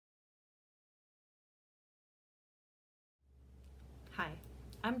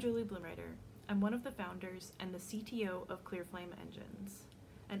I'm Julie Blumreiter. I'm one of the founders and the CTO of ClearFlame Engines.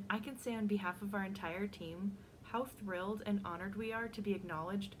 And I can say on behalf of our entire team how thrilled and honored we are to be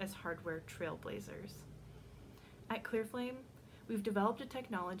acknowledged as hardware trailblazers. At ClearFlame, we've developed a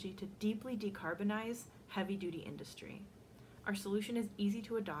technology to deeply decarbonize heavy-duty industry. Our solution is easy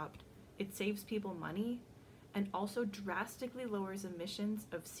to adopt, it saves people money, and also drastically lowers emissions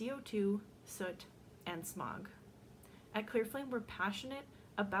of CO2, soot, and smog. At ClearFlame, we're passionate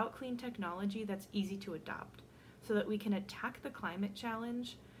about clean technology that's easy to adopt, so that we can attack the climate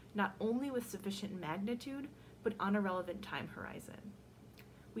challenge not only with sufficient magnitude, but on a relevant time horizon.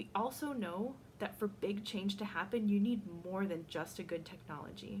 We also know that for big change to happen, you need more than just a good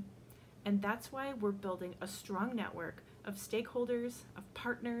technology. And that's why we're building a strong network of stakeholders, of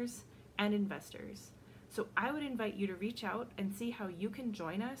partners, and investors. So I would invite you to reach out and see how you can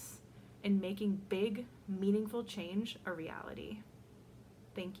join us in making big, meaningful change a reality.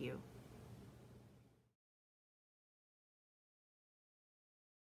 Thank you.